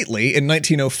completely, in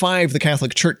 1905, the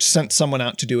Catholic Church sent someone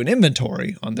out to do an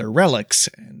inventory on their relics,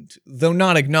 and though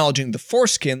not acknowledging the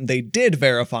foreskin, they did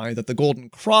verify that the golden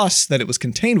cross that it was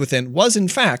contained within was, in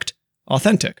fact,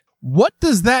 authentic. What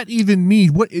does that even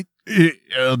mean?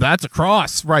 That's a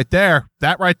cross right there.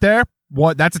 That right there,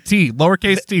 that's a T,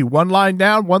 lowercase t, one line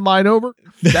down, one line over.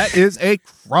 That is a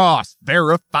cross,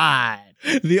 verified.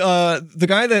 The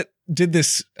guy that did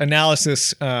this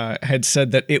analysis had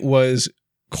said that it was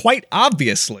quite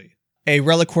obviously a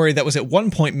reliquary that was at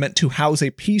one point meant to house a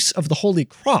piece of the Holy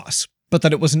Cross, but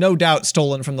that it was no doubt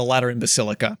stolen from the Lateran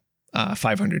Basilica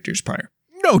 500 years prior.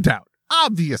 No doubt.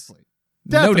 Obviously.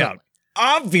 Definitely. No doubt.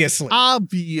 Obviously.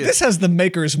 Obvious. This has the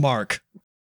maker's mark.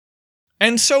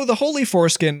 And so the Holy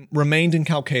Foreskin remained in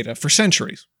Calcata for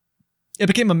centuries. It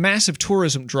became a massive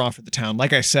tourism draw for the town,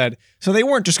 like I said, so they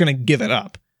weren't just going to give it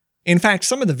up. In fact,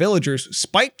 some of the villagers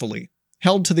spitefully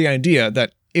held to the idea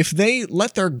that if they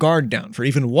let their guard down for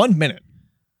even 1 minute,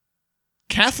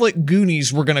 Catholic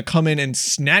Goonies were going to come in and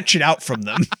snatch it out from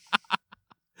them.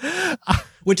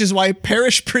 Which is why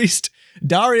parish priest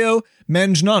Dario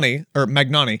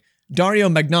Magnani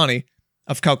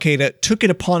of Calcata took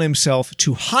it upon himself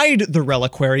to hide the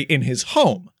reliquary in his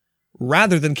home,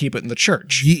 rather than keep it in the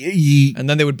church. And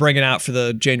then they would bring it out for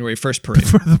the January 1st parade.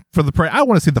 for the parade. I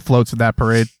want to see the floats in that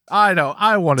parade. I know.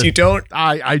 I want to. You don't?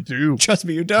 I do. Trust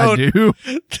me, you don't. I do.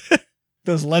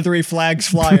 those leathery flags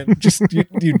flying. Just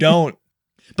you don't.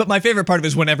 But my favorite part of it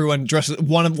is when everyone dresses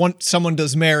someone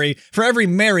does Mary. For every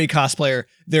Mary cosplayer,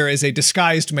 there is a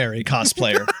disguised Mary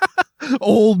cosplayer.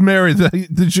 Old Mary,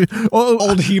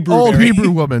 old Hebrew old Mary.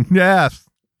 Hebrew woman. Yes.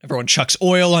 Everyone chucks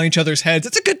oil on each other's heads.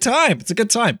 It's a good time.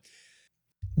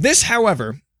 This,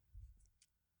 however,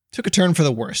 took a turn for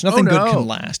the worse. Nothing good can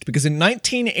last, because in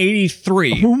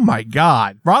 1983... Oh my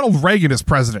God. Ronald Reagan is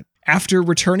president. After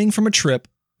returning from a trip,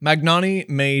 Magnani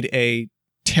made a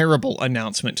terrible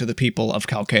announcement to the people of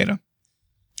Calcutta.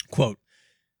 Quote,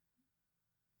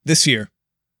 "This year,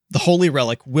 the holy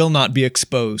relic will not be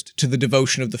exposed to the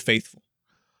devotion of the faithful.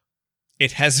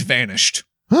 It has vanished.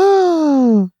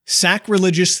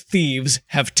 Sacrilegious thieves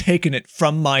have taken it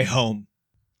from my home."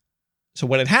 So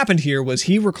what had happened here was,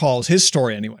 he recalls, his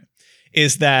story anyway,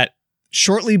 is that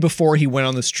shortly before he went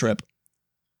on this trip,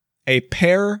 a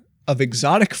pair of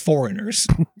exotic foreigners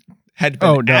had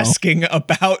been asking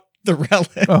about the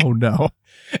relic. Oh no.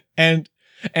 And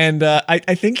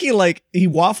I think he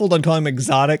waffled on calling them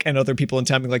exotic, and other people in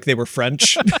town being like they were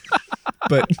French.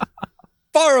 But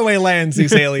faraway lands,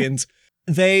 these aliens.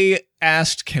 They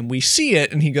asked, "Can we see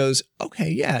it?" And he goes, "Okay,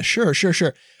 yeah, sure.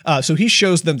 So he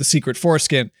shows them the secret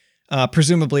foreskin,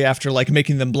 presumably after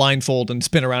making them blindfold and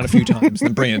spin around a few times and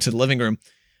then bring it to the living room.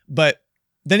 But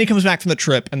then he comes back from the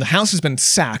trip, and the house has been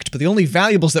sacked, but the only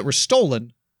valuables that were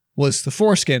stolen was the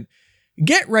foreskin.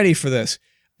 Get ready for this.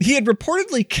 He had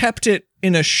reportedly kept it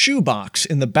in a shoebox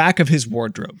in the back of his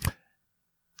wardrobe.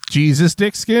 Jesus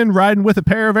Dickskin riding with a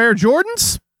pair of Air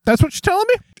Jordans? That's what you're telling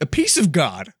me? A piece of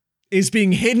God is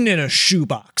being hidden in a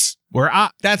shoebox.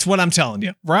 That's what I'm telling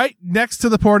you. Right next to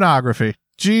the pornography.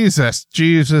 Jesus.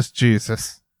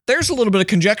 There's a little bit of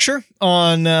conjecture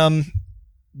on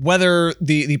whether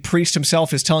the priest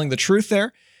himself is telling the truth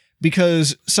there,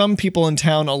 because some people in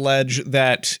town allege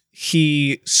that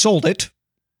he sold it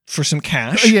for some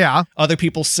cash. Yeah. Other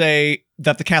people say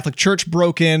that the Catholic Church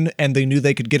broke in and they knew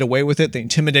they could get away with it. They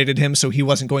intimidated him, so he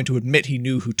wasn't going to admit he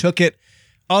knew who took it.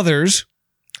 Others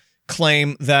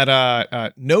claim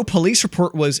that no police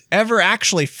report was ever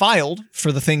actually filed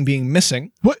for the thing being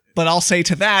missing. What? But I'll say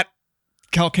to that,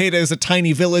 Calcutta is a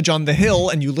tiny village on the hill,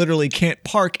 and you literally can't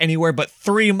park anywhere but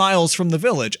 3 miles from the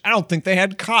village. I don't think they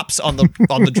had cops on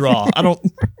the draw. I don't...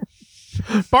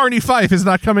 Barney Fife is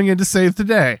not coming in to save the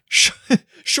day.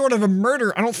 Short of a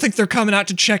murder, I don't think they're coming out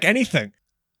to check anything.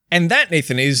 And that,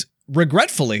 Nathan, is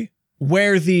regretfully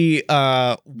where the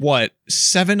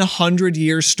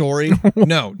 700-year story?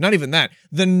 No, not even that.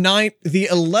 The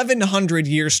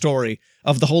 1100-year story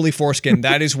of the Holy Foreskin.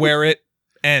 That is where it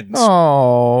ends.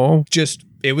 Oh.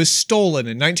 It was stolen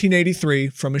in 1983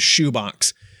 from a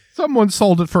shoebox. Someone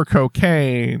sold it for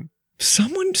cocaine.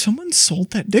 Someone sold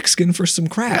that dickskin for some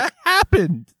crack. That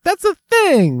happened. That's a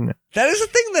thing. That is a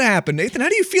thing that happened. Nathan, how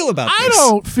do you feel about this? I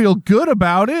don't feel good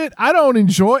about it. I don't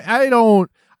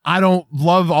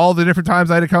love all the different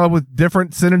times I had to come up with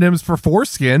different synonyms for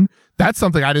foreskin. That's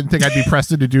something I didn't think I'd be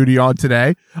pressed into duty on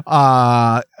today.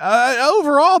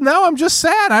 Overall, now I'm just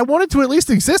sad. I want it to at least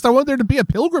exist. I want there to be a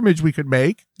pilgrimage we could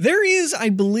make. There is, I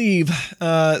believe,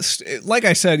 like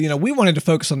I said, we wanted to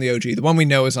focus on the OG, the one we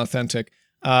know is authentic.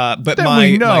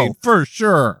 For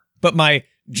sure. But my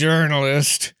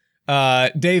journalist,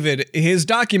 David, his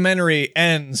documentary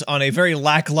ends on a very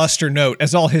lackluster note,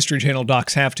 as all History Channel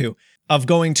docs have to, of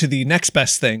going to the next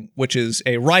best thing, which is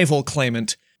a rival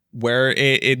claimant, where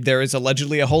there is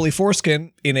allegedly a holy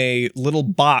foreskin in a little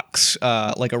box,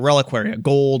 like a reliquary, a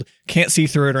gold, can't see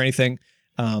through it or anything,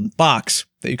 box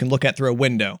that you can look at through a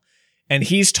window. And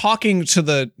he's talking to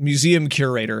the museum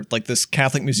curator, like this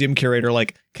Catholic museum curator,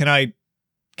 like, can I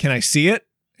see it?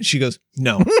 And she goes,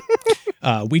 no.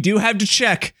 We do have to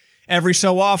check every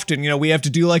so often. We have to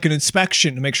do like an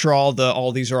inspection to make sure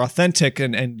all these are authentic.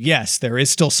 And yes, there is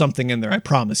still something in there, I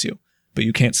promise you, but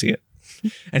you can't see it.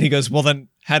 And he goes, well, then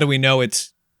how do we know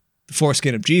it's the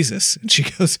foreskin of Jesus? And she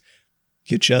goes,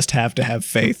 you just have to have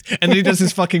faith. And then he does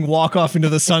his fucking walk off into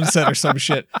the sunset or some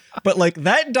shit. But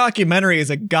that documentary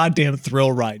is a goddamn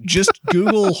thrill ride. Just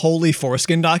Google Holy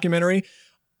Foreskin documentary.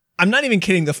 I'm not even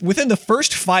kidding. Within the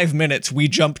first 5 minutes, we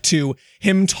jump to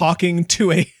him talking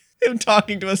to a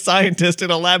scientist in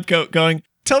a lab coat going,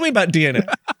 tell me about DNA.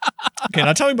 Okay,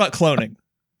 now tell me about cloning.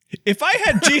 If I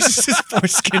had Jesus'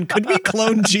 foreskin, could we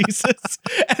clone Jesus?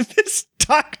 And this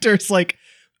doctor's like,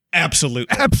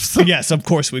 absolutely. Yes, of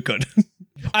course we could.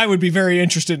 I would be very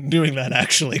interested in doing that,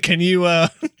 actually. Can you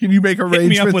make arrangements? Hit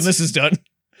me up when this is done.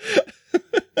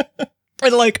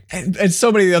 And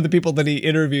so many of the other people that he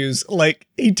interviews,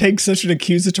 he takes such an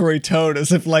accusatory tone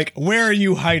as if where are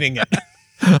you hiding it?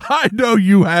 I know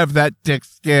you have that dick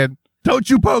skin. Don't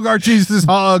you bogart Jesus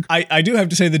hog. I do have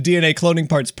to say the DNA cloning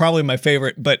part's probably my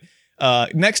favorite, but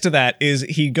next to that is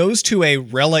he goes to a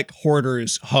relic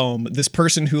hoarder's home. This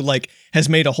person who has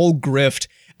made a whole grift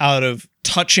out of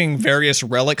touching various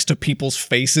relics to people's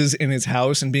faces in his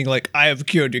house and being like, I have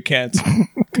cured your cancer.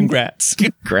 Congrats.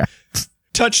 Congrats.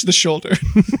 Touch the shoulder.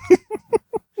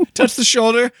 Touch the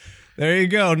shoulder. There you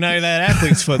go. Now that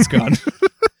athlete's foot's gone.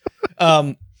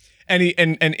 And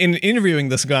in interviewing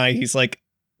this guy, he's like,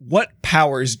 what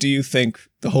powers do you think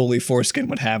the Holy Foreskin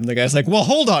would have? And the guy's like, well,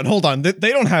 hold on.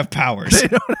 They don't have powers.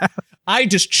 I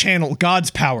just channel God's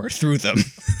power through them.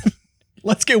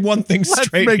 Let's get one thing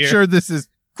straight Let's make here. sure this is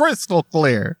crystal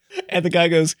clear. And the guy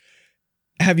goes,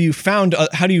 have you found,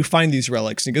 how do you find these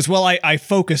relics? And he goes, well, I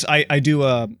focus, I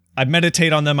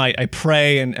meditate on them, I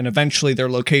pray, and eventually their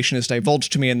location is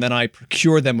divulged to me, and then I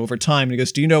procure them over time. And he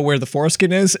goes, do you know where the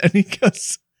foreskin is? And he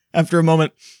goes, after a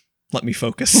moment, let me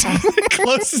focus. He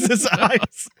closes his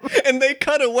eyes, and they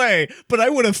cut away, but I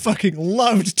would have fucking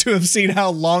loved to have seen how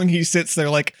long he sits there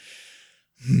like,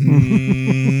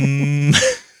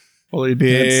 Holy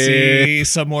can't see,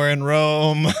 somewhere in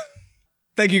Rome.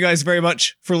 Thank you guys very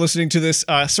much for listening to this.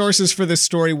 Sources for this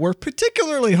story were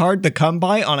particularly hard to come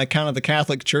by on account of the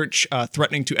Catholic Church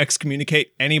threatening to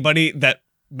excommunicate anybody that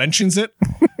mentions it.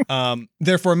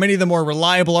 Therefore, many of the more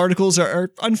reliable articles are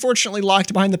unfortunately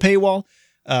locked behind the paywall.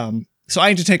 So I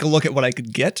had to take a look at what I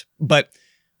could get. But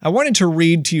I wanted to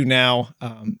read to you now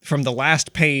from the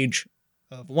last page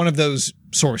of one of those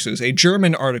sources, a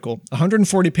German article,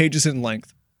 140 pages in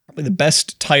length, probably the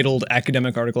best titled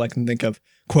academic article I can think of.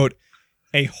 Quote,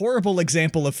 a horrible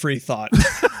example of free thought.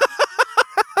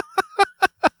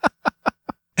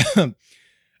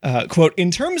 Quote,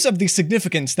 in terms of the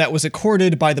significance that was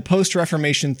accorded by the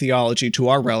post-Reformation theology to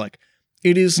our relic,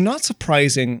 it is not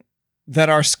surprising that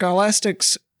our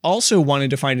scholastics also wanted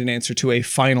to find an answer to a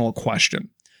final question.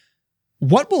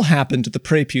 What will happen to the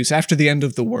prepuce after the end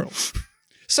of the world?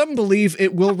 Some believe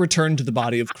it will return to the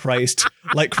body of Christ,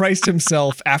 like Christ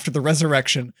himself after the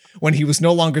resurrection, when he was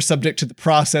no longer subject to the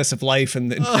process of life and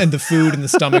the food in the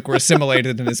stomach were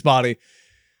assimilated in his body.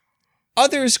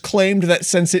 Others claimed that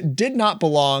since it did not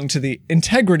belong to the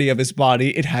integrity of his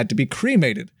body, it had to be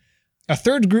cremated. A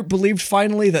third group believed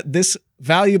finally that this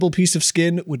valuable piece of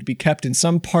skin would be kept in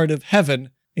some part of heaven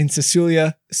in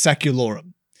Caecula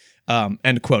Saculorum.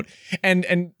 End quote.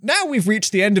 And now we've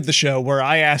reached the end of the show where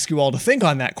I ask you all to think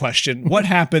on that question. What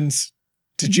happens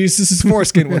to Jesus'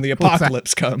 foreskin when the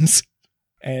apocalypse comes?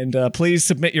 And please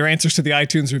submit your answers to the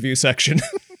iTunes review section.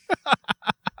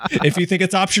 If you think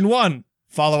it's option 1,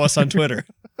 follow us on Twitter.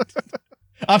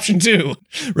 Option 2,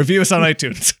 review us on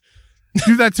iTunes.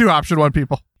 Do that too, option 1,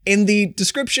 people. In the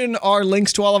description are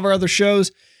links to all of our other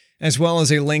shows, as well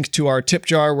as a link to our tip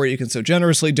jar where you can so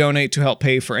generously donate to help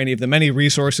pay for any of the many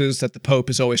resources that the Pope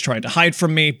is always trying to hide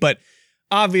from me. But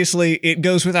obviously, it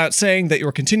goes without saying that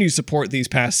your continued support these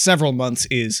past several months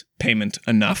is payment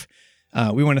enough.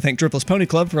 We want to thank Dripless Pony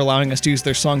Club for allowing us to use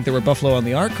their song There Were Buffalo on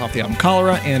the Ark off the album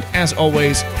Cholera. And as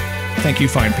always, thank you,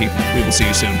 fine people. We will see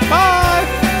you soon.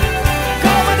 Bye!